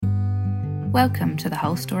Welcome to the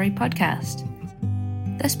Whole Story podcast.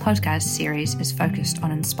 This podcast series is focused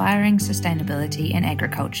on inspiring sustainability in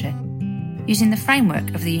agriculture, using the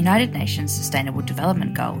framework of the United Nations Sustainable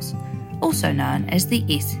Development Goals, also known as the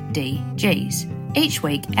SDGs. Each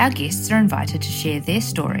week, our guests are invited to share their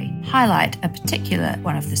story, highlight a particular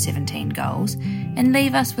one of the 17 goals, and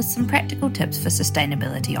leave us with some practical tips for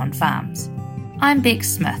sustainability on farms. I'm Bex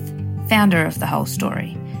Smith, founder of The Whole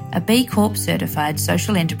Story, a B Corp certified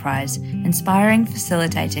social enterprise inspiring,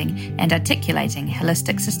 facilitating and articulating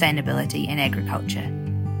holistic sustainability in agriculture.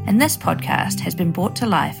 And this podcast has been brought to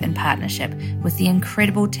life in partnership with the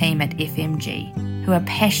incredible team at FMG, who are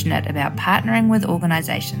passionate about partnering with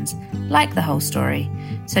organisations like The Whole Story,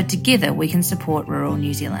 so together we can support rural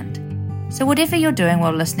New Zealand. So whatever you're doing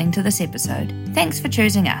while listening to this episode, thanks for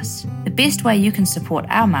choosing us. The best way you can support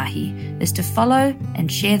our mahi is to follow and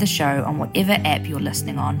share the show on whatever app you're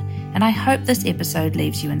listening on, and I hope this episode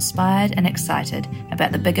leaves you inspired and excited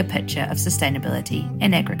about the bigger picture of sustainability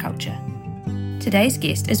in agriculture. Today's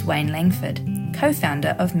guest is Wayne Langford,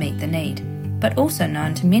 co-founder of Meet the Need, but also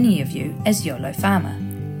known to many of you as YOLO Farmer.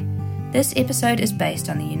 This episode is based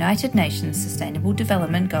on the United Nations Sustainable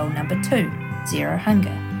Development Goal number 2, Zero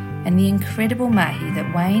Hunger, and the incredible mahi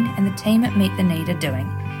that Wayne and the team at Meet the Need are doing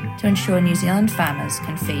to ensure New Zealand farmers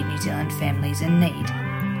can feed New Zealand families in need.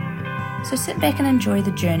 So sit back and enjoy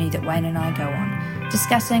the journey that Wayne and I go on,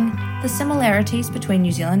 discussing the similarities between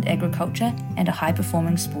New Zealand agriculture and a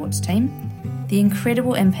high-performing sports team, the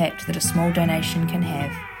incredible impact that a small donation can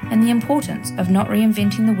have, and the importance of not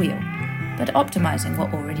reinventing the wheel, but optimising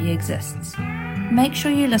what already exists. Make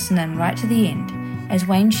sure you listen in right to the end, as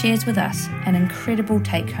Wayne shares with us an incredible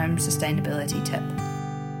take-home sustainability tip.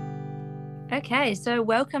 Okay, so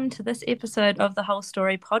welcome to this episode of the Whole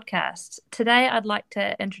Story podcast. Today I'd like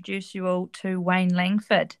to introduce you all to Wayne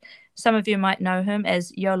Langford. Some of you might know him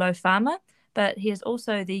as YOLO Farmer, but he is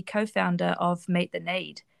also the co-founder of Meet the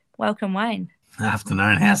Need. Welcome, Wayne.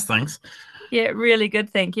 Afternoon, how's things? Yeah, really good,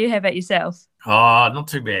 thank you. How about yourself? Oh, not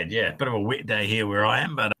too bad, yeah. Bit of a wet day here where I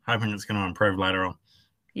am, but hoping it's going to improve later on.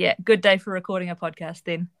 Yeah, good day for recording a podcast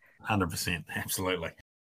then. 100%, absolutely.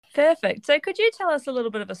 Perfect. So could you tell us a little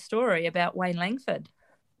bit of a story about Wayne Langford?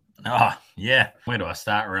 Oh, yeah. Where do I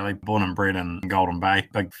start, really? Born and bred in Golden Bay.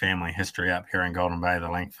 Big family history up here in Golden Bay. The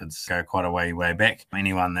Langfords go quite a way back.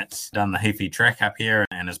 Anyone that's done the Heafy track up here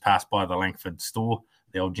and has passed by the Langford store,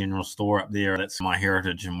 the old general store up there, that's my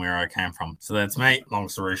heritage and where I came from. So that's me. Long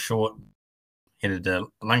story short, headed to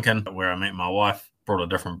Lincoln, where I met my wife, brought a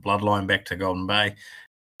different bloodline back to Golden Bay.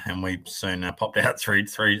 And we soon popped out three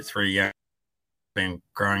young. Been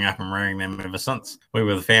growing up and rearing them ever since. We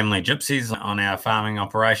were the family gypsies on our farming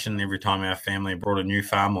operation. Every time our family brought a new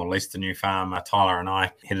farm or leased a new farm, Tyler and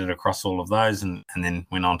I headed across all of those and then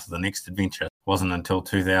went on to the next adventure. It wasn't until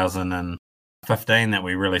 2015 that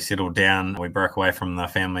we really settled down. We broke away from the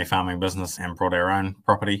family farming business and brought our own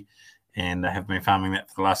property and have been farming that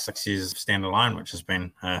for the last 6 years standalone, which has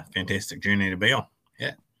been a fantastic journey to be on.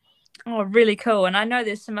 Yeah. Oh, really cool. And I know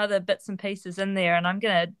there's some other bits and pieces in there, and I'm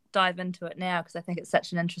going to dive into it now because I think it's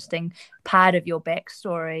such an interesting part of your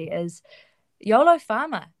backstory is YOLO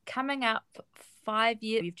Farmer coming up 5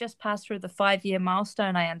 years. You've just passed through the 5-year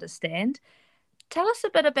milestone, I understand. Tell us a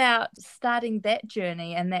bit about starting that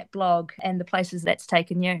journey and that blog and the places that's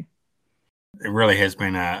taken you. It really has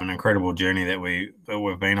been an incredible journey that we've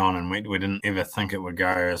been on, and we didn't ever think it would go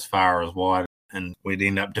as far as wide and we'd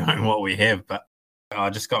end up doing what we have, but I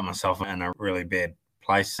just got myself in a really bad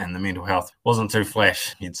place and the mental health wasn't too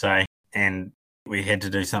flash, you'd say. And we had to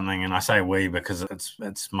do something, and I say we because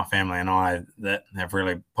it's my family and I that have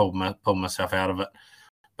really pulled myself out of it.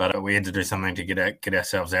 But we had to do something to get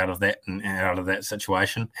ourselves out of that and out of that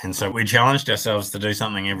situation. And so we challenged ourselves to do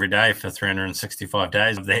something every day for 365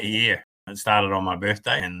 days of that year. It started on my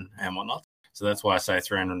birthday and whatnot. So that's why I say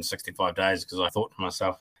 365 days, because I thought to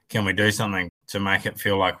myself, can we do something to make it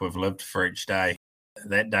feel like we've lived for each day?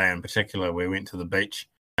 That day in particular, we went to the beach,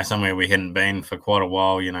 somewhere we hadn't been for quite a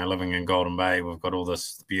while. Living in Golden Bay, we've got all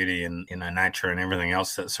this beauty and nature and everything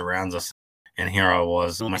else that surrounds us. And here I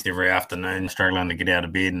was almost every afternoon struggling to get out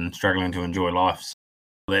of bed and struggling to enjoy life. So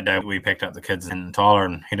that day we packed up the kids and Tyler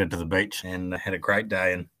and headed to the beach and had a great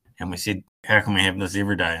day. And we said, how can we have this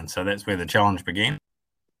every day? And so that's where the challenge began.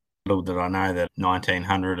 Little did I know that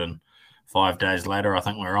 1,905 days later, I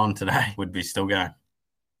think we're on today, would be still going.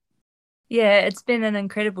 Yeah, it's been an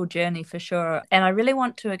incredible journey for sure. And I really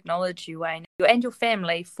want to acknowledge you, Wayne, and your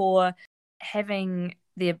family for having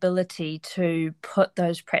the ability to put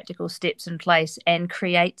those practical steps in place and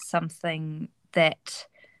create something that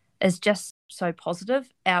is just so positive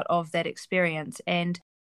out of that experience. And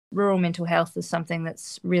Rural mental health is something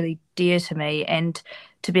that's really dear to me, and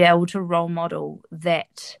to be able to role model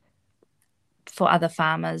that for other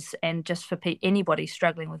farmers and just for anybody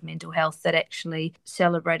struggling with mental health, that actually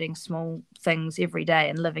celebrating small things every day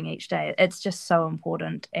and living each day, it's just so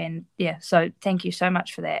important. And yeah, so thank you so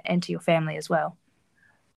much for that, and to your family as well.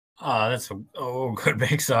 Oh, that's all good,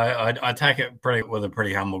 Bex. I take it with a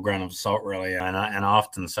pretty humble grain of salt, really. And I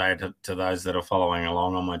often say to those that are following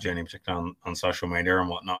along on my journey, particularly on social media and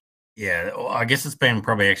whatnot, yeah, I guess it's been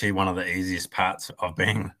probably actually one of the easiest parts of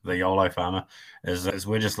being the YOLO farmer is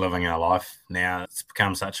we're just living our life now. It's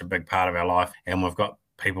become such a big part of our life, and we've got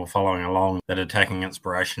people following along that are taking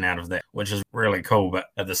inspiration out of that, which is really cool. But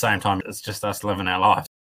at the same time, it's just us living our life.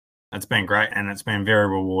 It's been great, and it's been very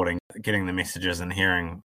rewarding getting the messages and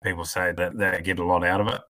hearing people say that they get a lot out of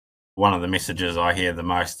it. One of the messages I hear the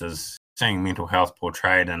most is seeing mental health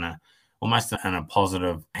portrayed almost in a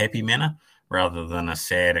positive, happy manner, rather than a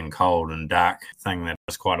sad and cold and dark thing that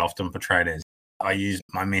is quite often portrayed as. I use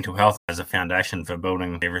my mental health as a foundation for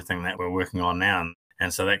building everything that we're working on now.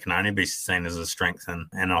 And so that can only be seen as a strength and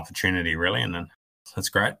an opportunity, really. And it's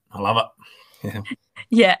great. I love it. Yeah.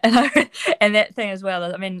 Yeah, and that thing as well.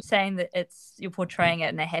 I mean, saying that you're portraying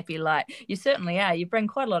it in a happy light, you certainly are. You bring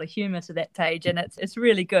quite a lot of humour to that page, and it's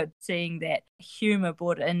really good seeing that humour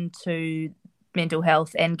brought into mental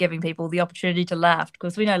health and giving people the opportunity to laugh,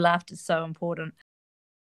 because we know laughter is so important.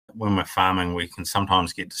 When we're farming, we can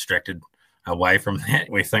sometimes get distracted away from that.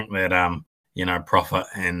 We think that profit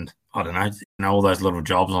and I don't know, all those little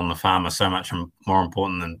jobs on the farm are so much more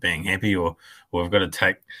important than being happy, or we've got to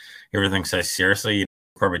take everything so seriously. You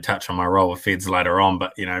probably touch on my role with Feds later on,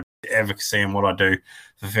 but advocacy and what I do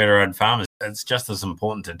for federated farmers, it's just as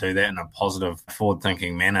important to do that in a positive,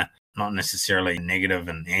 forward-thinking manner, not necessarily negative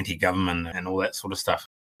and anti-government and all that sort of stuff.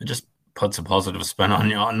 It just puts a positive spin on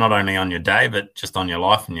not only on your day, but just on your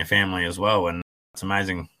life and your family as well. And it's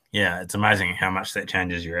amazing. Yeah, it's amazing how much that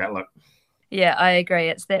changes your outlook. Yeah, I agree.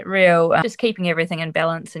 It's that real, just keeping everything in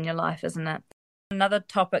balance in your life, isn't it? Another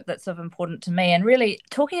topic that's of importance to me, and really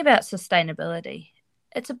talking about sustainability.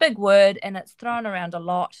 It's a big word, and it's thrown around a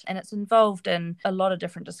lot, and it's involved in a lot of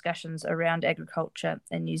different discussions around agriculture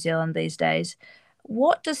in New Zealand these days.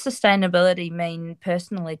 What does sustainability mean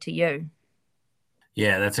personally to you?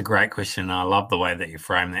 Yeah, that's a great question. I love the way that you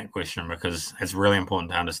frame that question, because it's really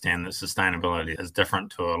important to understand that sustainability is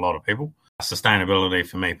different to a lot of people. Sustainability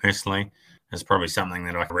for me personally is probably something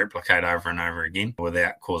that I can replicate over and over again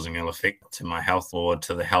without causing ill effect to my health or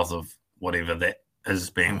to the health of whatever that is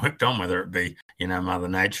being worked on, whether it be, Mother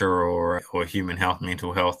Nature or human health,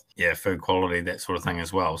 mental health, food quality, that sort of thing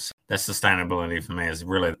as well. So that's sustainability for me, is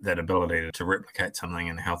really that ability to replicate something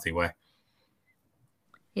in a healthy way.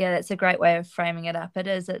 Yeah, that's a great way of framing it up. It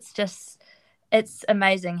is. It's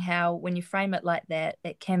amazing how when you frame it like that,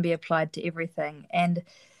 it can be applied to everything. And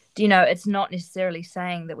it's not necessarily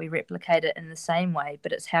saying that we replicate it in the same way,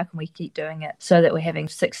 but it's how can we keep doing it so that we're having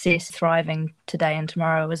success, thriving today and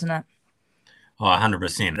tomorrow, isn't it? Oh,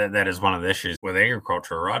 100%. That is one of the issues with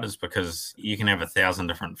agriculture, right? Is because you can have 1,000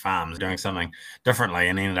 different farms doing something differently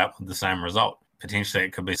and end up with the same result. Potentially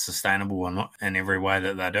it could be sustainable in every way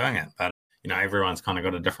that they're doing it. But, everyone's kind of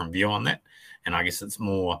got a different view on that. And I guess it's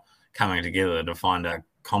more coming together to find a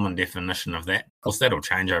common definition of that. Of course, that'll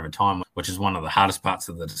change over time, which is one of the hardest parts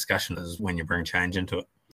of the discussion, is when you bring change into it.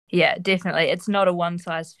 Yeah, definitely. It's not a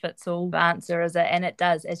one-size-fits-all answer, is it? And it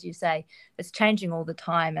does, as you say, it's changing all the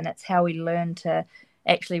time, and it's how we learn to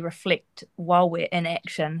actually reflect while we're in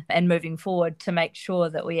action and moving forward to make sure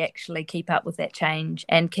that we actually keep up with that change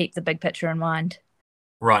and keep the big picture in mind.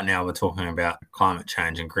 Right now, we're talking about climate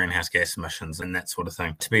change and greenhouse gas emissions and that sort of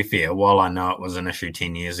thing. To be fair, while I know it was an issue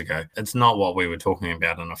 10 years ago, it's not what we were talking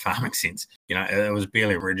about in a farming sense. It was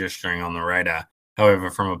barely registering on the radar.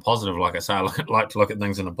 However, from a positive, like I say, I like to look at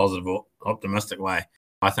things in a positive, optimistic way.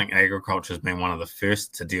 I think agriculture has been one of the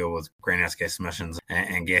first to deal with greenhouse gas emissions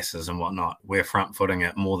and gases and whatnot. We're front-footing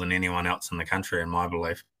it more than anyone else in the country, in my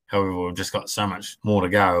belief. However, we've just got so much more to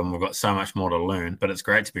go and we've got so much more to learn. But it's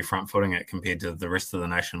great to be front-footing it compared to the rest of the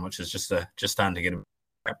nation, which is just starting to get a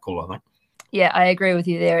bit cool, I think. Yeah, I agree with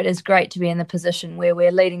you there. It is great to be in the position where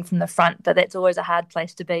we're leading from the front, but that's always a hard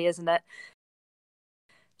place to be, isn't it?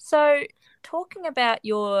 So, talking about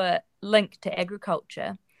your link to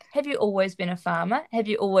agriculture, have you always been a farmer? Have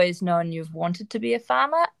you always known you've wanted to be a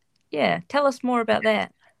farmer? Yeah, tell us more about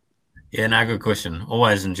that. Yeah, no, good question.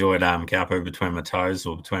 Always enjoyed cowpoo between my toes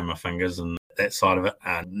or between my fingers and that side of it.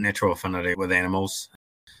 Natural affinity with animals.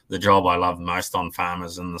 The job I love most on farm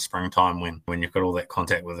is in the springtime when you've got all that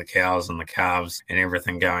contact with the cows and the calves and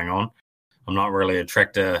everything going on. I'm not really a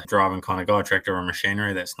tractor driving kind of guy, tractor or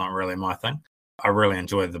machinery. That's not really my thing. I really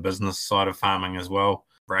enjoyed the business side of farming as well,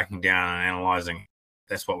 breaking down and analysing.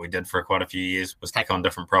 That's what we did for quite a few years, was take on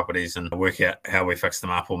different properties and work out how we fixed them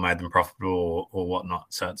up or made them profitable or whatnot.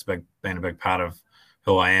 So it's been a big part of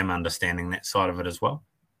who I am, understanding that side of it as well.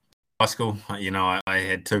 High school, I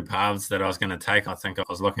had two paths that I was going to take. I think I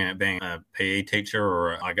was looking at being a PE teacher,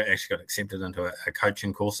 or actually got accepted into a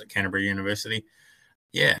coaching course at Canterbury University.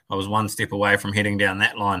 Yeah, I was one step away from heading down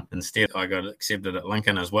that line. Instead, I got accepted at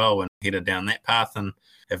Lincoln as well and headed down that path and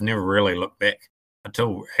have never really looked back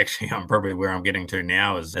until actually I'm probably where I'm getting to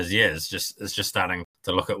now is just starting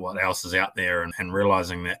to look at what else is out there and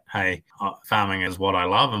realizing that, hey, farming is what I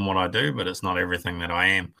love and what I do, but it's not everything that I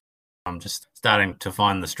am. I'm just starting to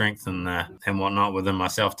find the strength and whatnot within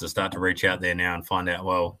myself to start to reach out there now and find out,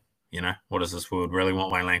 well, what does this world really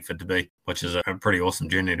want Wayne Langford to be, which is a pretty awesome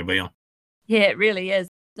journey to be on. Yeah, it really is.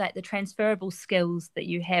 Like the transferable skills that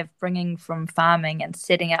you have bringing from farming and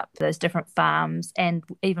setting up those different farms and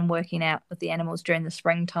even working out with the animals during the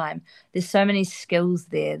springtime. There's so many skills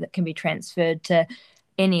there that can be transferred to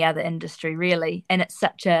any other industry, really. And it's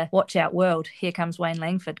such a watch out world. Here comes Wayne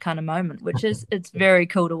Langford kind of moment, which is, it's very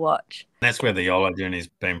cool to watch. That's where the YOLO journey's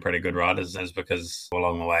been pretty good, right? Is because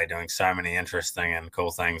along the way doing so many interesting and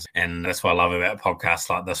cool things. And that's what I love about podcasts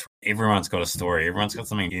like this. Everyone's got a story. Everyone's got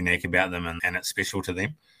something unique about them and it's special to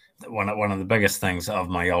them. One of the biggest things of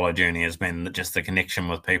my YOLO journey has been just the connection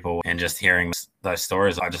with people and just hearing those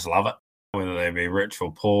stories. I just love it. Whether they be rich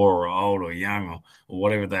or poor or old or young or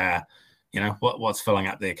whatever they are, what's filling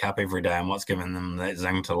up their cup every day and what's giving them that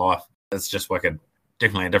zing to life. It's just wicked.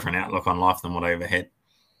 Definitely a different outlook on life than what I ever had.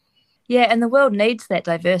 Yeah, and the world needs that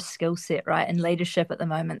diverse skill set, right, in leadership at the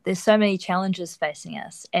moment. There's so many challenges facing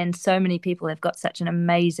us, and so many people have got such an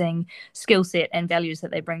amazing skill set and values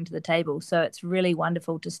that they bring to the table. So it's really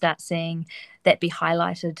wonderful to start seeing that be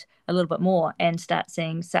highlighted a little bit more and start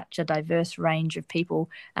seeing such a diverse range of people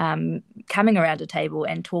coming around a table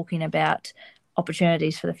and talking about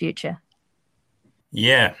opportunities for the future.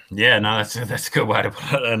 Yeah, no, that's a good way to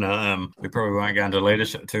put it. And we probably won't go into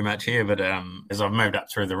leadership too much here, but as I've moved up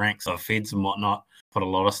through the ranks of feds and whatnot, put a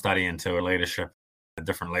lot of study into leadership,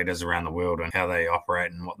 different leaders around the world and how they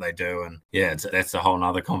operate and what they do. And yeah, that's a whole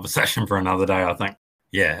nother conversation for another day, I think.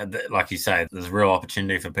 Yeah, like you say, there's real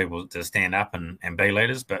opportunity for people to stand up and be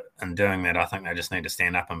leaders, but in doing that, I think they just need to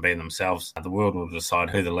stand up and be themselves. The world will decide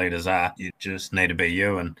who the leaders are. You just need to be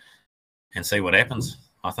you and see what happens,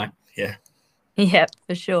 I think. Yeah. Yeah,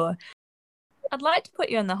 for sure. I'd like to put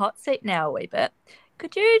you in the hot seat now a wee bit.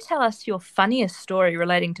 Could you tell us your funniest story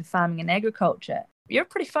relating to farming and agriculture? You're a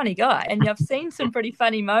pretty funny guy and you've seen some pretty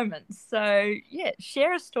funny moments. So, yeah,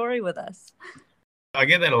 share a story with us. I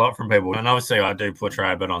get that a lot from people. And obviously I do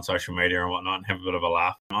portray a bit on social media and whatnot and have a bit of a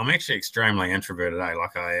laugh. I'm actually extremely introverted,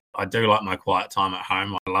 Like I do like my quiet time at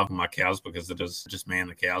home. I love my cows because it is just me and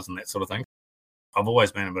the cows and that sort of thing. I've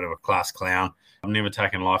always been a bit of a class clown. I've never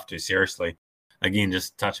taken life too seriously. Again,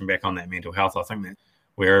 just touching back on that mental health, I think that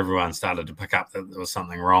where everyone started to pick up that there was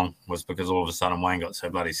something wrong was because all of a sudden Wayne got so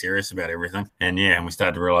bloody serious about everything. And yeah, and we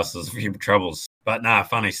started to realise there's a few troubles. But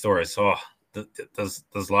funny stories. So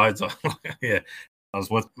there's loads. Yeah. I was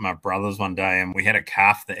with my brothers one day and we had a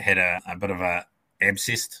calf that had a bit of a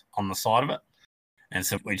abscess on the side of it. And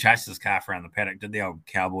so we chased this calf around the paddock, did the old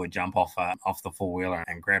cowboy jump off the four-wheeler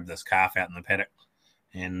and grabbed this calf out in the paddock.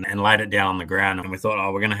 And laid it down on the ground. And we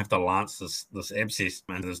thought, we're going to have to lance this abscess.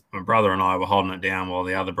 And my brother and I were holding it down while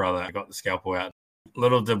the other brother got the scalpel out.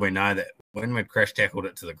 Little did we know that when we'd crash tackled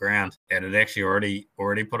it to the ground, it had actually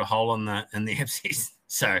already put a hole in the abscess.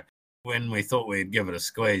 So when we thought we'd give it a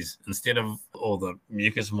squeeze, instead of all the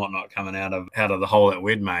mucus and whatnot coming out of the hole that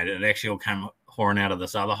we'd made, it actually all came pouring out of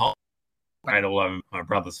this other hole. Right all over my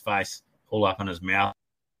brother's face, all up in his mouth.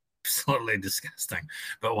 Absolutely disgusting,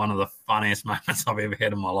 but one of the funniest moments I've ever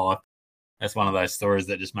had in my life. That's one of those stories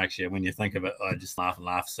that just makes you, when you think of it, I just laugh and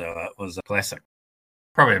laugh. So it was a classic.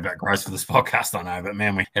 Probably a bit gross for this podcast, I know, but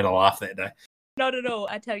man, we had a laugh that day. Not at all.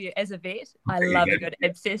 I tell you, as a vet, I love a good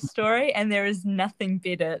abscess story, and there is nothing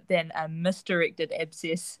better than a misdirected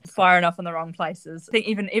abscess firing off in the wrong places. I think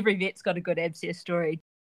even every vet's got a good abscess story.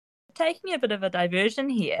 Taking a bit of a diversion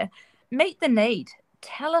here, Meet the Need.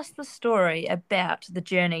 Tell us the story about the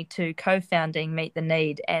journey to co-founding Meet the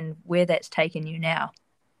Need and where that's taken you now.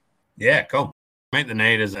 Yeah, cool. Meet the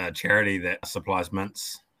Need is a charity that supplies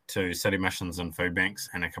mints to city missions and food banks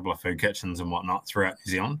and a couple of food kitchens and whatnot throughout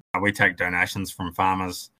New Zealand. We take donations from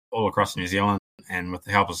farmers all across New Zealand, and with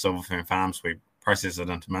the help of Silverfern Farms, we process it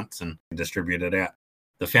into mints and distribute it out.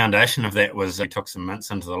 The foundation of that was we took some mints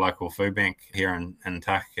into the local food bank here in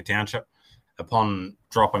Takaka Township. Upon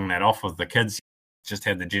dropping that off with the kids, just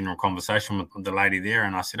had the general conversation with the lady there,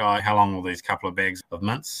 and I said, "Oh, how long will these couple of bags of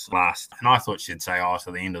mints last?" And I thought she'd say, "Oh,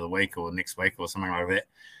 to the end of the week or next week or something like that."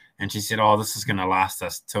 And she said, "Oh, this is going to last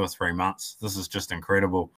us 2 or 3 months. This is just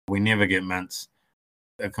incredible. We never get mints."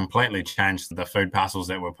 It completely changed the food parcels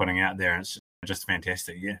that we're putting out there, and it's just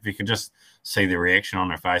fantastic. Yeah, if you could just see the reaction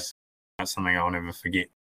on her face, that's something I'll never forget.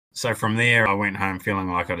 So from there, I went home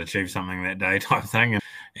feeling like I'd achieved something that day type thing,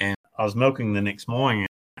 and I was milking the next morning,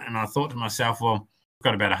 and I thought to myself, well, I've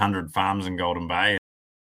got about 100 farms in Golden Bay.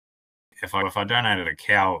 If I donated a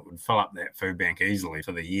cow, it would fill up that food bank easily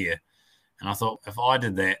for the year. And I thought, if I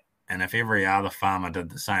did that, and if every other farmer did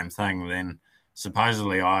the same thing, then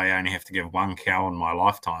supposedly I only have to give 1 cow in my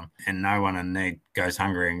lifetime, and no one in need goes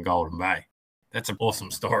hungry in Golden Bay. That's an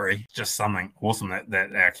awesome story, just something awesome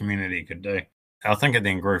that our community could do. I think it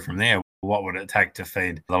then grew from there. What would it take to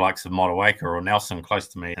feed the likes of Motueka or Nelson close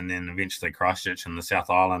to me, and then eventually Christchurch and the South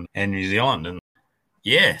Island and New Zealand? And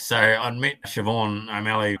yeah, so I'd met Siobhan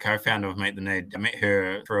O'Malley, co-founder of Meet the Need. I met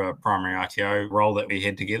her through a primary ITO role that we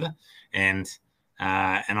had together, and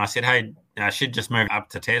I said, hey, she'd just moved up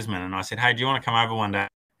to Tasman, and I said, hey, do you want to come over one day?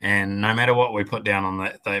 And no matter what we put down on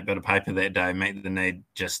that bit of paper that day, Meet the Need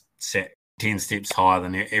just sat 10 steps higher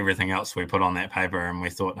than everything else we put on that paper, and we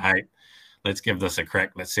thought, hey, let's give this a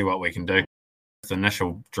crack. Let's see what we can do. The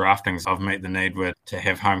initial draftings of Meet the Need were to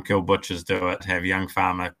have home kill butchers do it, to have young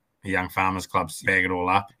farmers clubs bag it all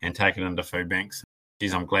up and take it into food banks.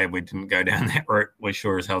 Geez, I'm glad we didn't go down that route. We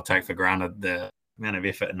sure as hell take for granted the amount of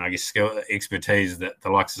effort and I guess skill, expertise that the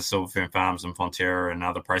likes of Silverfern Farms and Fonterra and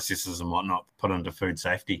other processors and whatnot put into food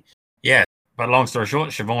safety. Yeah, but long story short,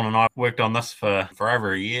 Siobhan and I worked on this for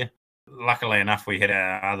over a year. Luckily enough, we had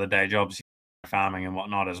our other day jobs, farming and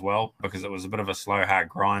whatnot as well, because it was a bit of a slow, hard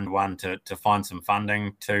grind. One, to find some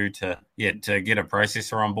funding. Two, to get a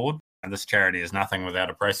processor on board. And this charity is nothing without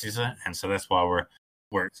a processor, and so that's why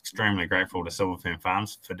we're extremely grateful to Silverfern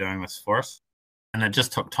Farms for doing this for us. And it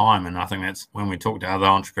just took time, and I think that's when we talk to other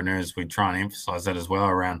entrepreneurs, we try and emphasize that as well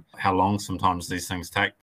around how long sometimes these things take.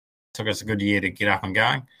 It took us a good year to get up and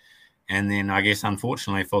going, and then I guess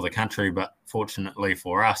unfortunately for the country, but fortunately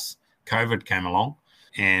for us, COVID came along,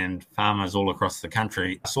 and farmers all across the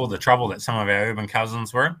country saw the trouble that some of our urban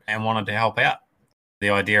cousins were in and wanted to help out. The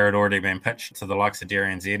idea had already been pitched to the likes of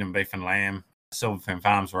Dairy NZ and Beef and Lamb. Silverfern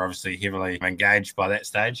Farms were obviously heavily engaged by that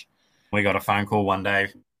stage. We got a phone call one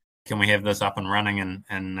day, can we have this up and running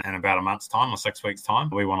in about a month's time or 6 weeks' time?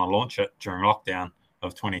 We want to launch it during lockdown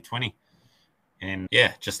of 2020. And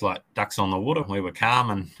yeah, just like ducks on the water, we were calm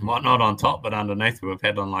and whatnot on top, but underneath we were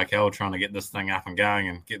paddling like hell trying to get this thing up and going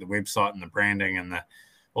and get the website and the branding and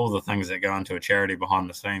all the things that go into a charity behind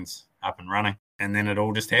the scenes up and running. And then it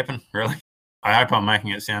all just happened, really. I hope I'm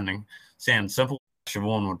making it sound simple.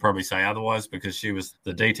 Siobhan would probably say otherwise, because she was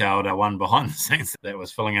the detailed one behind the scenes that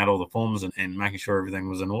was filling out all the forms and making sure everything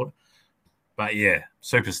was in order. But yeah,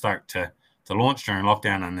 super stoked to launch during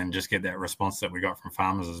lockdown and then just get that response that we got from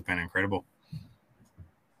farmers has been incredible.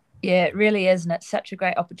 Yeah, it really is, and it's such a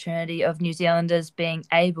great opportunity of New Zealanders being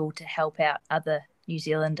able to help out other New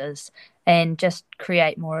Zealanders and just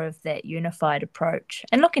create more of that unified approach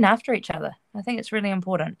and looking after each other. I think it's really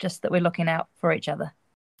important just that we're looking out for each other.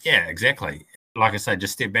 Yeah, exactly. Like I say,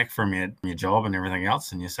 just step back from your job and everything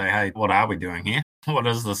else and you say, hey, what are we doing here? What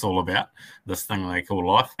is this all about? This thing they call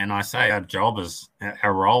life. And I say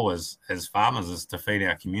our role as farmers is to feed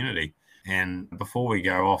our community. And before we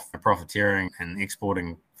go off profiteering and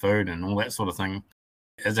exporting food and all that sort of thing,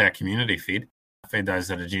 is our community fed? Feed those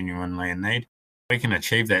that are genuinely in need. We can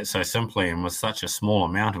achieve that so simply and with such a small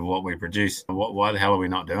amount of what we produce. Why the hell are we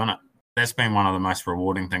not doing it? That's been one of the most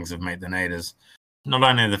rewarding things of Meet the Need, is not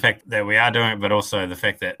only the fact that we are doing it, but also the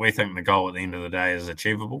fact that we think the goal at the end of the day is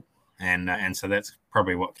achievable. And so that's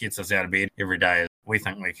probably what gets us out of bed every day. Is we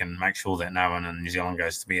think we can make sure that no one in New Zealand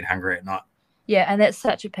goes to bed hungry at night. Yeah, and that's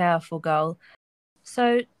such a powerful goal.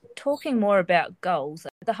 So talking more about goals,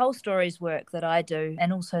 the whole stories work that I do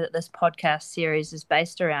and also that this podcast series is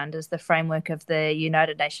based around is the framework of the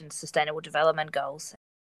United Nations Sustainable Development Goals.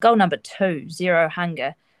 Goal number 2, zero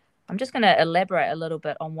hunger. I'm just going to elaborate a little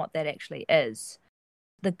bit on what that actually is.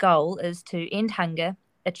 The goal is to end hunger,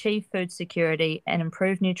 achieve food security and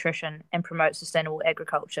improve nutrition and promote sustainable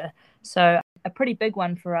agriculture. So a pretty big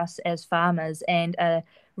one for us as farmers and a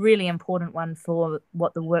really important one for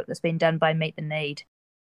what the work that's been done by Meet the Need.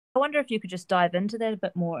 I wonder if you could just dive into that a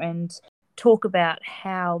bit more and talk about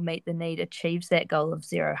how Meet the Need achieves that goal of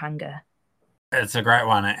zero hunger. It's a great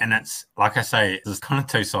one. And it's, like I say, there's kind of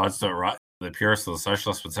two sides to it, right? The purists or the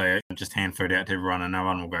socialists would say just hand food out to everyone and no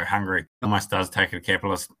one will go hungry. It almost does take a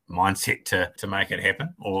capitalist mindset to make it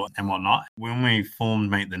happen and whatnot. When we formed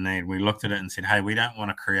Meet the Need, we looked at it and said, hey, we don't want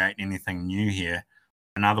to create anything new here.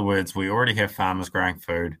 In other words, we already have farmers growing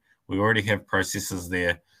food. We already have processors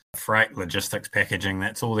there, freight, logistics, packaging,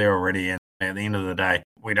 that's all there already. And at the end of the day,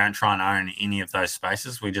 we don't try and own any of those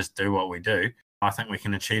spaces. We just do what we do. I think we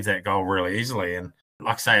can achieve that goal really easily. And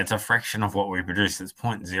like I say, it's a fraction of what we produce. It's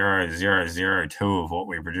 0.0002 of what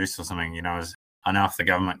we produce or something. I know if the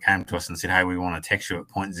government came to us and said, hey, we want to tax you at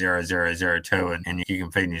 0.0002 and you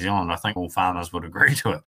can feed New Zealand, I think all farmers would agree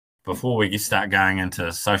to it. Before we start going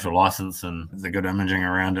into social license and the good imaging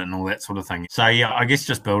around it and all that sort of thing. So, yeah, I guess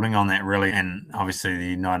just building on that really, and obviously the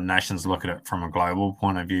United Nations look at it from a global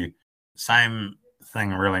point of view. Same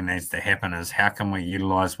thing really needs to happen is how can we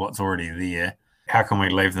utilise what's already there? How can we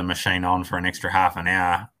leave the machine on for an extra half an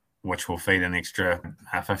hour, which will feed an extra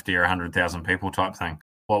 50 or 100,000 people type thing?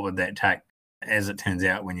 What would that take? As it turns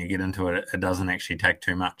out, when you get into it, it doesn't actually take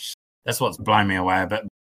too much. That's what's blown me away a bit.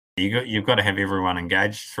 You've got to have everyone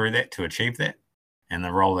engaged through that to achieve that, and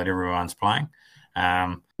the role that everyone's playing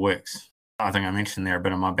works. I think I mentioned there a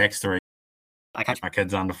bit of my backstory. I coach my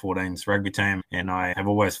kids' under 14s rugby team, and I have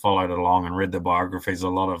always followed along and read the biographies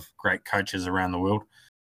of a lot of great coaches around the world.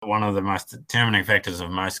 One of the most determining factors of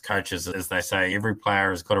most coaches is they say every player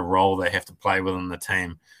has got a role they have to play within the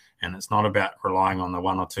team. And it's not about relying on the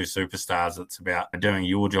one or two superstars. It's about doing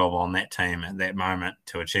your job on that team at that moment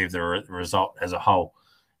to achieve the result as a whole.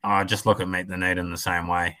 I just look at Meet the Need in the same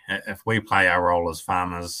way. If we play our role as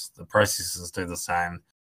farmers, the processors do the same,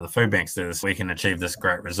 the food banks do this, we can achieve this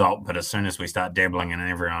great result. But as soon as we start dabbling in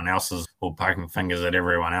everyone else's or poking fingers at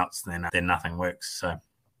everyone else, then nothing works. So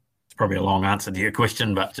it's probably a long answer to your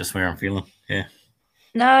question, but just where I'm feeling. Yeah.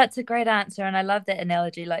 No, it's a great answer. And I love that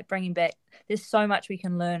analogy, like bringing back, there's so much we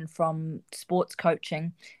can learn from sports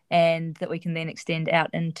coaching and that we can then extend out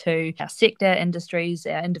into our sector industries,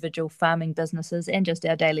 our individual farming businesses, and just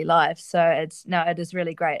our daily lives. So it is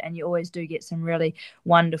really great. And you always do get some really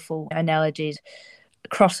wonderful analogies,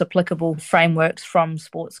 cross-applicable frameworks from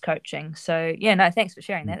sports coaching. So yeah, no, thanks for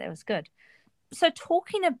sharing that. That was good. So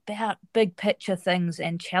talking about big picture things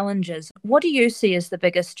and challenges, what do you see as the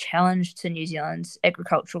biggest challenge to New Zealand's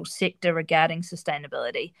agricultural sector regarding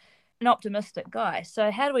sustainability? An optimistic guy. So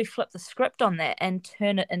how do we flip the script on that and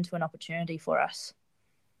turn it into an opportunity for us?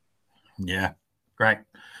 Yeah, great.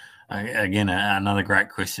 Again, another great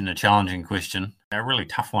question, a challenging question, a really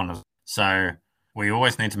tough one. So we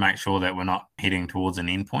always need to make sure that we're not heading towards an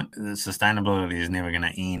end point. The sustainability is never going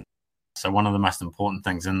to end. So one of the most important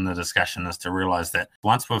things in the discussion is to realise that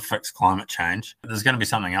once we've fixed climate change, there's going to be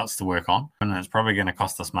something else to work on. And it's probably going to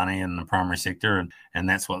cost us money in the primary sector, and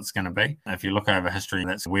that's what it's going to be. If you look over history,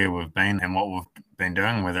 that's where we've been and what we've been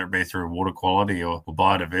doing, whether it be through water quality or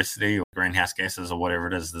biodiversity or greenhouse gases or whatever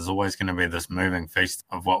it is. There's always going to be this moving feast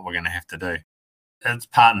of what we're going to have to do. It's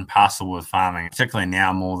part and parcel with farming, particularly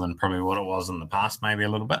now more than probably what it was in the past, maybe a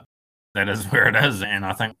little bit. That is where it is. And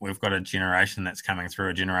I think we've got a generation that's coming through,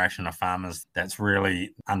 a generation of farmers that's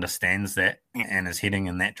really understands that and is heading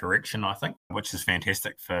in that direction, I think, which is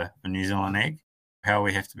fantastic for New Zealand ag. How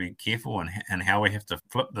we have to be careful and how we have to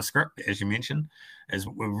flip the script, as you mentioned, is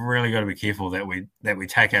we've really got to be careful that we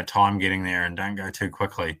take our time getting there and don't go too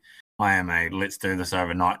quickly. I am a let's do this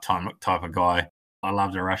overnight type of guy. I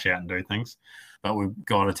love to rush out and do things, but we've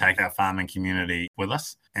got to take our farming community with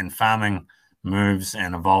us. And farming moves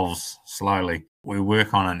and evolves slowly. We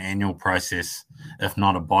work on an annual process, if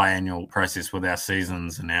not a biannual process with our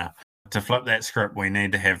seasons. And now to flip that script, we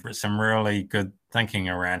need to have some really good thinking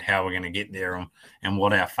around how we're going to get there and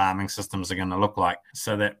what our farming systems are going to look like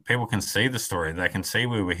so that people can see the story. They can see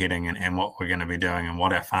where we're heading and what we're going to be doing and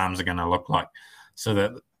what our farms are going to look like so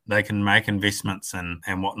that they can make investments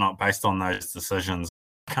and whatnot based on those decisions.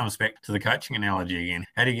 It comes back to the coaching analogy again.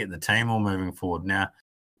 How do you get the team all moving forward? Now,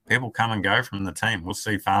 people come and go from the team. We'll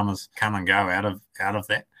see farmers come and go out of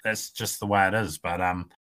that. That's just the way it is. But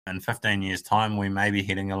in 15 years' time, we may be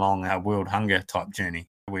heading along a world hunger type journey.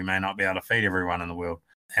 We may not be able to feed everyone in the world.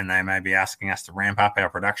 And they may be asking us to ramp up our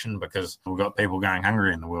production because we've got people going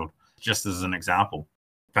hungry in the world, just as an example.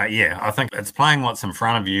 But yeah, I think it's playing what's in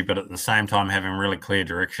front of you, but at the same time having really clear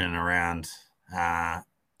direction around,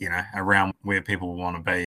 around where people want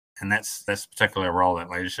to be. And that's a particular role that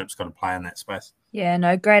leadership's got to play in that space. Yeah,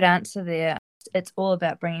 no, great answer there. It's all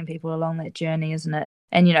about bringing people along that journey, isn't it?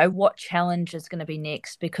 And, what challenge is going to be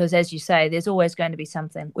next? Because as you say, there's always going to be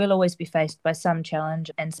something. We'll always be faced by some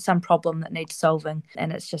challenge and some problem that needs solving.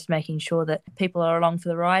 And it's just making sure that people are along for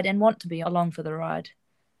the ride and want to be along for the ride.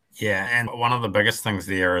 Yeah, and one of the biggest things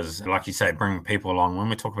there is, like you say, bringing people along. When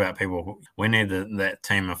we talk about people, we need that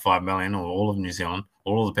team of 5 million or all of New Zealand,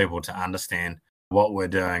 all of the people to understand what we're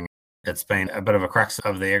doing. It's been a bit of a crux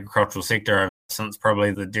of the agricultural sector since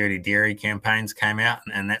probably the Dirty Dairy campaigns came out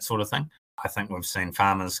and that sort of thing. I think we've seen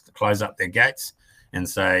farmers close up their gates and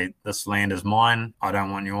say, this land is mine. I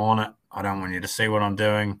don't want you on it. I don't want you to see what I'm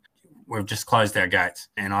doing. We've just closed our gates.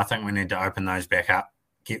 And I think we need to open those back up,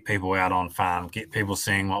 get people out on farm, get people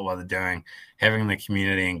seeing what we're doing, having the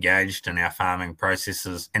community engaged in our farming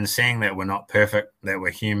processes and seeing that we're not perfect, that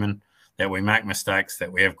we're human, that we make mistakes,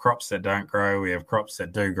 that we have crops that don't grow, we have crops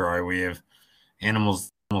that do grow, we have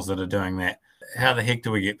animals that are doing that. How the heck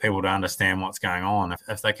do we get people to understand what's going on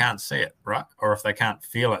if they can't see it, right? Or if they can't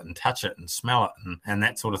feel it and touch it and smell it and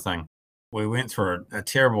that sort of thing. We went through a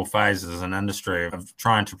terrible phase as an industry of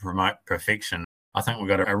trying to promote perfection. I think we've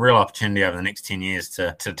got a real opportunity over the next 10 years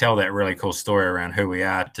to tell that really cool story around who we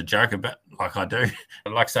are, to joke a bit like I do.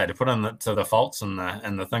 Like I say, to put in the faults and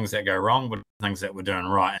the things that go wrong, but things that we're doing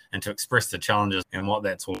right, and to express the challenges and what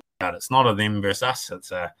that's all about. It's not a them versus us.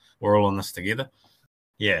 It's we're all in this together.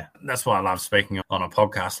 Yeah, that's why I love speaking on a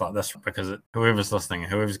podcast like this, because whoever's listening,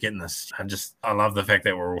 whoever's getting this, I love the fact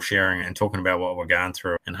that we're all sharing and talking about what we're going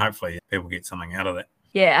through, and hopefully people get something out of that.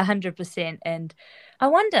 Yeah, 100%. And I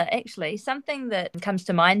wonder, actually, something that comes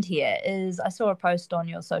to mind here is I saw a post on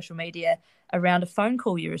your social media around a phone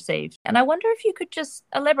call you received. And I wonder if you could just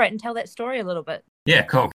elaborate and tell that story a little bit. Yeah,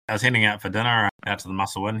 cool. I was heading out for dinner out to the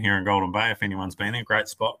Muscle Inn here in Golden Bay. If anyone's been there, great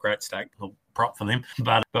spot, great steak, little prop for them.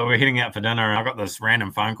 But we're heading out for dinner, and I got this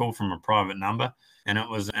random phone call from a private number, and it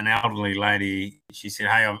was an elderly lady. She said,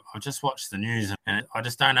 "Hey, I've just watched the news, and I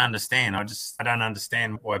just don't understand. I don't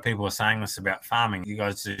understand why people are saying this about farming. You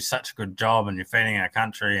guys do such a good job, and you're feeding our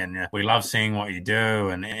country, and we love seeing what you do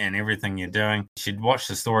and everything you're doing." She'd watched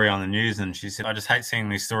the story on the news, and she said, "I just hate seeing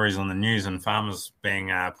these stories on the news and farmers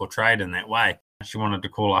being portrayed in that way." She wanted to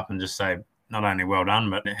call up and just say, not only well done,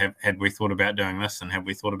 but had we thought about doing this and have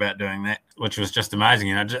we thought about doing that, which was just amazing.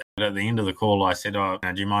 Just at the end of the call, I said, do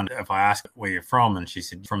you mind if I ask where you're from? And she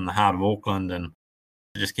said, from the heart of Auckland, and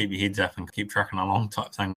just keep your heads up and keep trucking along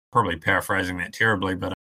type thing. Probably paraphrasing that terribly,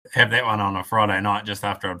 but have that one on a Friday night just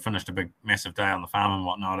after I'd finished a big, massive day on the farm and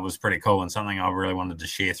whatnot. It was pretty cool and something I really wanted to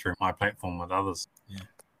share through my platform with others. Yeah.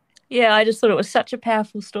 Yeah, I just thought it was such a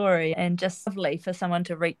powerful story and just lovely for someone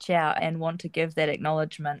to reach out and want to give that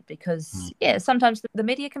acknowledgement because, sometimes the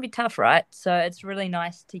media can be tough, right? So it's really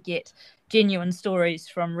nice to get genuine stories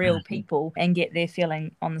from real people and get their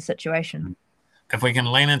feeling on the situation. If we can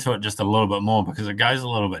lean into it just a little bit more, because it goes a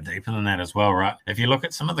little bit deeper than that as well, right? If you look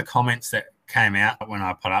at some of the comments that came out when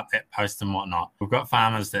I put up that post and whatnot, we've got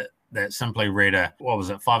farmers that simply read 5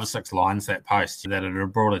 or 6 lines, that post, that it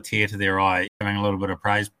had brought a tear to their eye, having a little bit of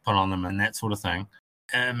praise put on them and that sort of thing.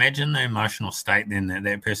 Imagine the emotional state then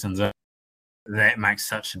that person's in. That makes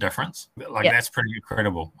such a difference. That's pretty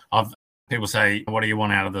incredible. People say, what do you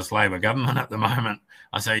want out of this Labor government at the moment?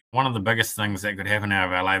 I say, one of the biggest things that could happen out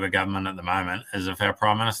of our Labor government at the moment is if our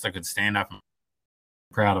Prime Minister could stand up and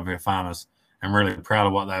be proud of her farmers and really proud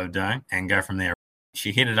of what they were doing and go from there.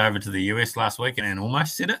 She headed over to the US last week and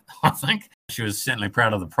almost said it, I think. She was certainly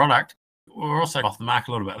proud of the product. We're also off the mark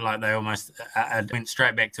a little bit. Like they almost went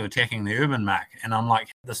straight back to attacking the urban mark. And I'm like,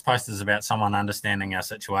 this post is about someone understanding our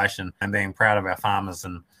situation and being proud of our farmers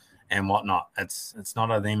and whatnot. It's not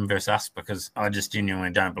a them versus us, because I just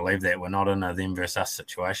genuinely don't believe that. We're not in a them versus us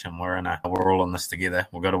situation. We're all in this together.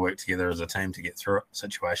 We've got to work together as a team to get through it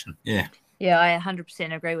situation. Yeah. Yeah, I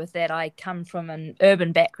 100% agree with that. I come from an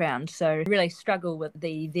urban background, so really struggle with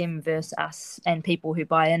the them versus us and people who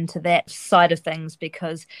buy into that side of things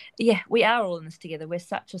because, we are all in this together. We're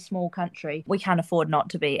such a small country. We can't afford not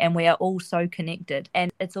to be, and we are all so connected.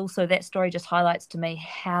 And it's also, that story just highlights to me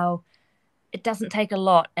how it doesn't take a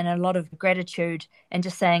lot and a lot of gratitude and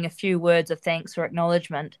just saying a few words of thanks or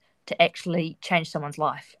acknowledgement to actually change someone's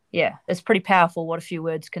life. Yeah, it's pretty powerful what a few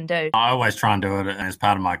words can do. I always try and do it as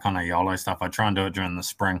part of my kind of YOLO stuff. I try and do it during the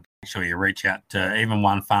spring. Make sure you reach out to even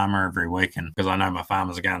one farmer every week, and because I know my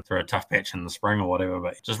farmers are going through a tough patch in the spring or whatever,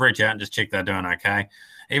 but just reach out and just check they're doing okay.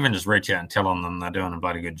 Even just reach out and tell them they're doing a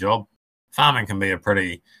bloody good job. Farming can be a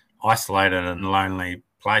pretty isolated and lonely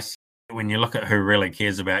place. When you look at who really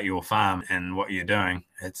cares about your farm and what you're doing,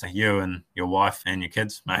 it's you and your wife and your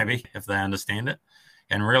kids, maybe, if they understand it.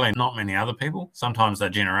 And really not many other people. Sometimes they're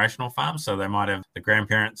generational farms, so they might have the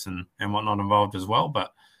grandparents and whatnot involved as well,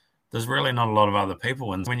 but there's really not a lot of other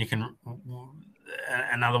people. And when you can,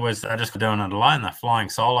 in other words, they're just doing it alone. They're flying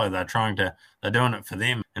solo. They're doing it for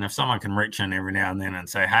them. And if someone can reach in every now and then and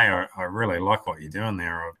say, hey, I really like what you're doing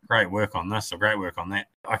there, or great work on this, or great work on that,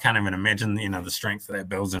 I can't even imagine, the strength that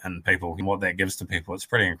builds in people and what that gives to people. It's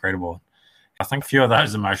pretty incredible. I think a few of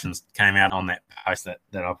those emotions came out on that post that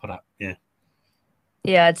I put up. Yeah.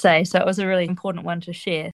 Yeah, I'd say. So it was a really important one to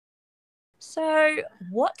share. So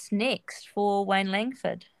what's next for Wayne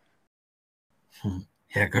Langford?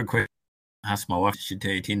 Yeah, good question. Ask my wife, she'd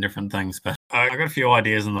tell you 10 different things, but I got a few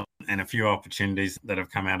ideas and a few opportunities that have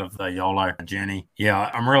come out of the YOLO journey. Yeah,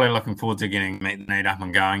 I'm really looking forward to getting Meet the Need up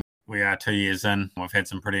and going. We are 2 years in. We've had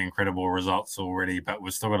some pretty incredible results already, but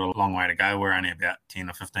we've still got a long way to go. We're only about 10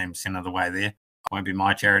 or 15% of the way there. It won't be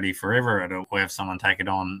my charity forever. We'll have someone take it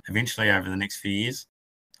on eventually over the next few years.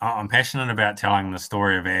 I'm passionate about telling the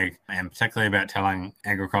story of ag, and particularly about telling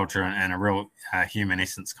agriculture in a real human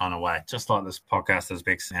essence kind of way, just like this podcast is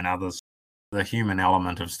Bex and others. The human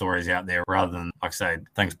element of stories out there rather than, like I say,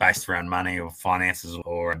 things based around money or finances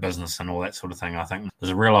or business and all that sort of thing. I think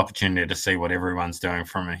there's a real opportunity to see what everyone's doing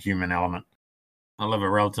from a human element. I live a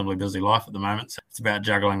relatively busy life at the moment, so it's about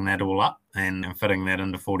juggling that all up and fitting that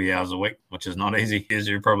into 40 hours a week, which is not easy, as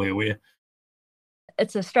you're probably aware.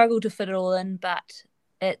 It's a struggle to fit it all in, but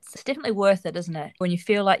it's definitely worth it, isn't it? When you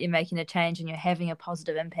feel like you're making a change and you're having a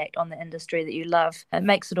positive impact on the industry that you love, it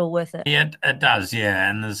makes it all worth it. Yeah, it does.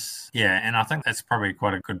 Yeah, and I think that's probably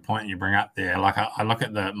quite a good point you bring up there. Like I look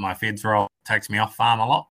at my Feds role, it takes me off farm a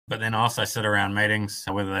lot, but then I also sit around meetings,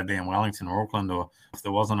 whether they be in Wellington or Auckland, or if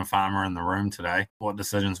there wasn't a farmer in the room today, what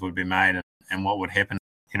decisions would be made and what would happen.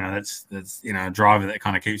 That's a driver that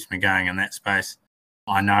kind of keeps me going in that space.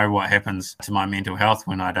 I know what happens to my mental health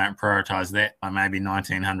when I don't prioritize that. I may be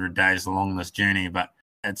 1,900 days along this journey, but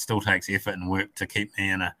it still takes effort and work to keep me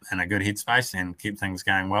in a good headspace and keep things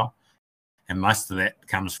going well. And most of that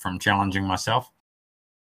comes from challenging myself.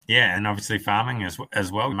 Yeah, and obviously farming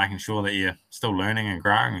as well, making sure that you're still learning and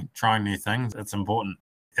growing and trying new things. It's important.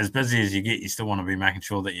 As busy as you get, you still want to be making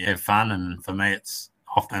sure that you have fun. And for me, it's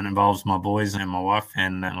often involves my boys and my wife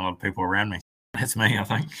and a lot of people around me. That's me, I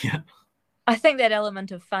think. Yeah. I think that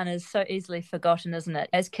element of fun is so easily forgotten, isn't it?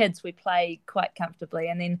 As kids, we play quite comfortably,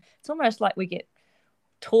 and then it's almost like we get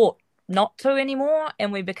taught not to anymore,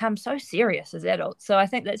 and we become so serious as adults. So I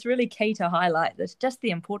think that's really key to highlight. That's just the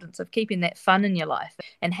importance of keeping that fun in your life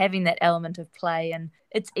and having that element of play. And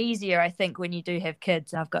it's easier, I think, when you do have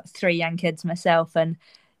kids. I've got 3 young kids myself, and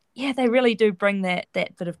yeah, they really do bring that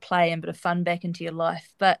bit of play and bit of fun back into your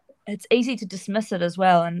life. But it's easy to dismiss it as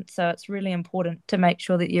well. And so it's really important to make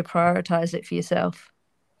sure that you prioritize it for yourself.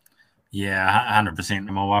 Yeah, 100%.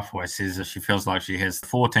 My wife always says that she feels like she has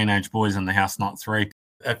 4 teenage boys in the house, not 3.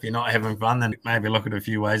 If you're not having fun, then maybe look at a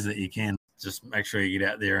few ways that you can. Just make sure you get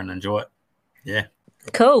out there and enjoy it. Yeah.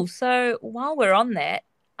 Cool. So while we're on that,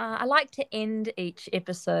 I like to end each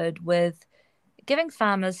episode with giving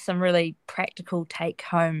farmers some really practical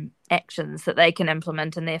take-home actions that they can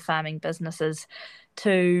implement in their farming businesses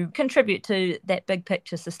to contribute to that big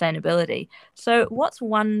picture sustainability. So what's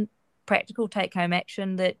one practical take-home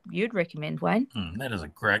action that you'd recommend, Wayne? That is a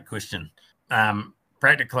great question.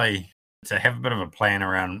 Practically, to have a bit of a plan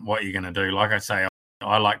around what you're going to do. Like I say,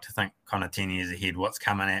 I like to think kind of 10 years ahead, what's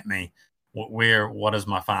coming at me, what is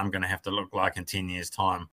my farm going to have to look like in 10 years'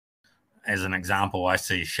 time? As an example, I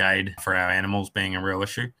see shade for our animals being a real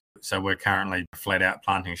issue. So we're currently flat out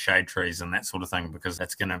planting shade trees and that sort of thing because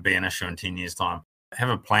that's going to be an issue in 10 years' time. Have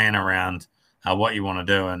a plan around what you want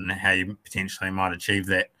to do and how you potentially might achieve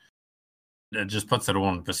that. It just puts it all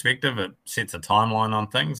in perspective. It sets a timeline on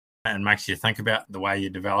things and makes you think about the way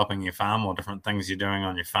you're developing your farm or different things you're doing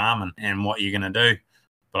on your farm and what you're going to do.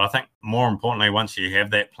 But I think more importantly, once you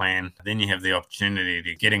have that plan, then you have the opportunity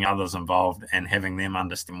to getting others involved and having them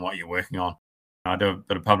understand what you're working on. I do a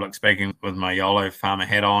bit of public speaking with my YOLO farmer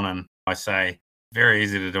hat on, and I say, very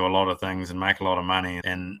easy to do a lot of things and make a lot of money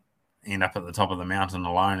and end up at the top of the mountain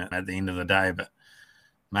alone at the end of the day. But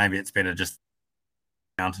maybe it's better just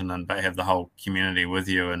mountain and have the whole community with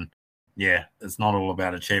you. And yeah, it's not all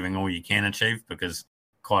about achieving all you can achieve because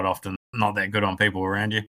quite often not that good on people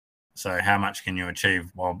around you. So how much can you achieve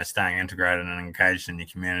while staying integrated and engaged in your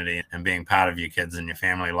community and being part of your kids and your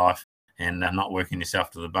family life and not working yourself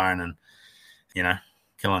to the bone and,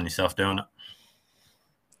 killing yourself doing it.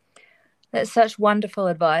 That's such wonderful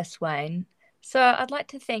advice, Wayne. So I'd like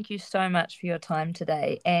to thank you so much for your time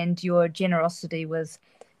today and your generosity with,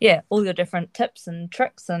 all your different tips and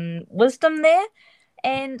tricks and wisdom there.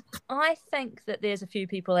 And I think that there's a few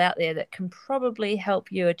people out there that can probably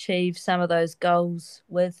help you achieve some of those goals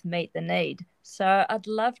with Meet the Need. So I'd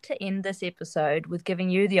love to end this episode with giving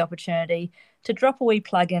you the opportunity to drop a wee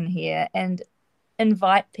plug in here and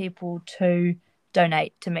invite people to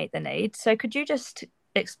donate to meet the need. So could you just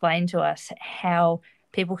explain to us how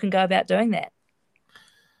people can go about doing that?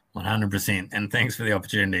 100%. And thanks for the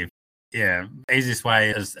opportunity. Yeah, easiest way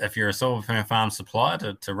is if you're a Silver Fern Farm supplier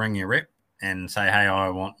to ring your rep and say, hey, I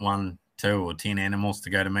want 1, 2 or 10 animals to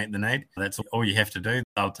go to meet the need. That's all you have to do.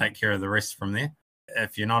 They'll take care of the rest from there.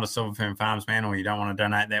 If you're not a Silver Fern Farms man or you don't want to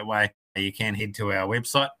donate that way, you can head to our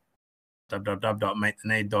website,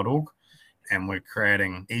 www.meettheneed.org, and we're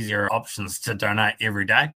creating easier options to donate every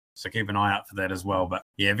day. So keep an eye out for that as well. But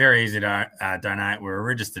yeah, very easy to donate. We're a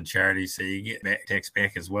registered charity, so you get tax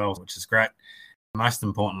back as well, which is great. Most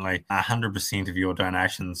importantly, 100% of your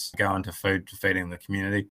donations go into food to feeding the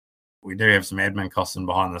community. We do have some admin costs in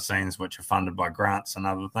behind the scenes, which are funded by grants and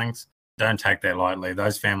other things. Don't take that lightly.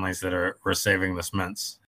 Those families that are receiving this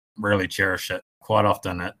mince really cherish it. Quite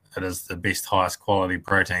often it is the best, highest quality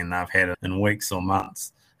protein they've had in weeks or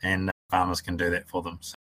months, and farmers can do that for them.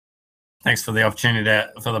 So thanks for the opportunity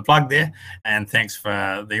for the plug there, and thanks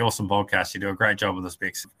for the awesome podcast. You do a great job with this,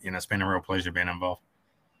 Bex. It's been a real pleasure being involved.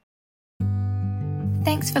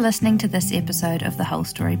 Thanks for listening to this episode of the Whole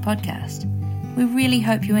Story podcast. We really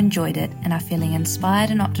hope you enjoyed it and are feeling inspired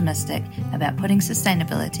and optimistic about putting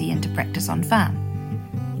sustainability into practice on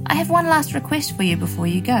farm. I have one last request for you before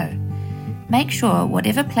you go. Make sure,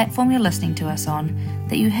 whatever platform you're listening to us on,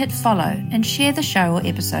 that you hit follow and share the show or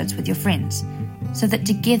episodes with your friends, so that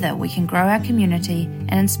together we can grow our community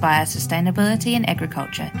and inspire sustainability in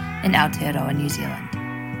agriculture in Aotearoa, New Zealand.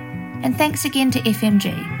 And thanks again to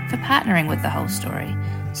FMG for partnering with The Whole Story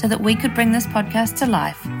so that we could bring this podcast to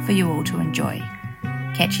life for you all to enjoy.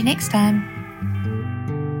 Catch you next time.